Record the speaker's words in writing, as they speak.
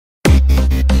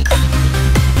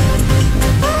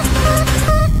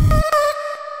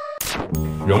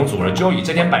容祖儿 Joey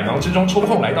这天百忙之中抽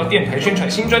空来到电台宣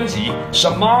传新专辑，什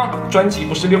么？专辑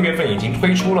不是6月份已经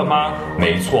推出了吗？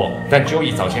没错，但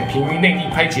Joey 早前频于内地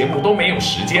拍节目都没有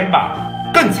时间吧？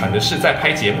更惨的是，在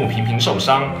拍节目频频受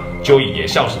伤 ，Joey 也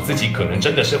笑死自己，可能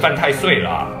真的是犯太岁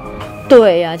了。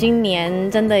对呀，今年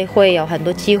真的会有很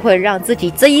多机会让自己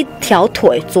这一条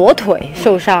腿左腿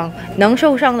受伤，能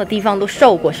受伤的地方都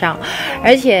受过伤，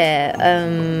而且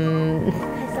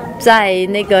在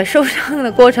那个受伤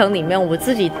的过程里面，我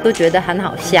自己都觉得很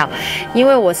好笑，因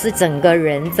为我是整个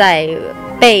人在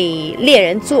被猎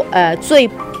人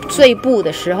追捕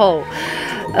的时候，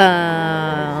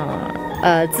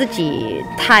自己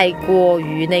太过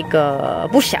于那个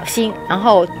不小心，然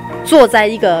后坐在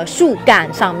一个树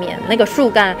干上面，那个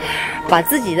树干把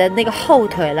自己的那个后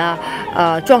腿啦，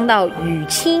撞到淤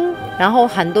青，然后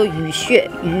很多淤血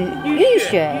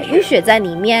在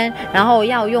里面，然后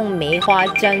要用梅花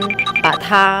针把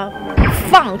它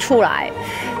放出来，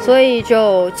所以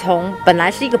就从本来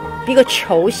是一个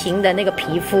球形的那个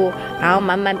皮肤，然后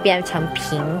慢慢变成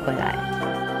平回来。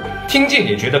听见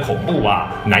也觉得恐怖啊！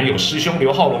男友师兄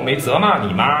刘浩龙没责骂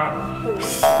你吗？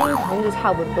心疼就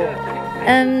差不多。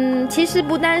其实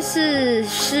不单是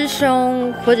师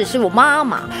兄或者是我妈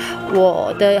妈，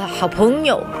我的好朋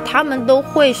友，他们都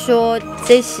会说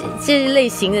这类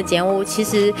型的节目，其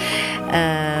实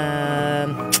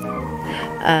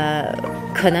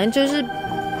可能就是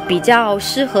比较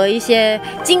适合一些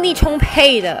精力充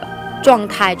沛的状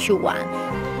态去玩。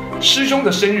师兄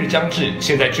的生日将至，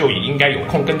现在就也应该有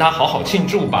空跟他好好庆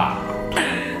祝吧。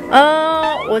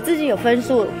我自己有分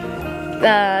数，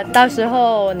到时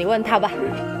候你问他吧。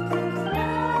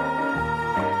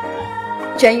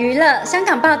全娱乐香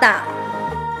港报道。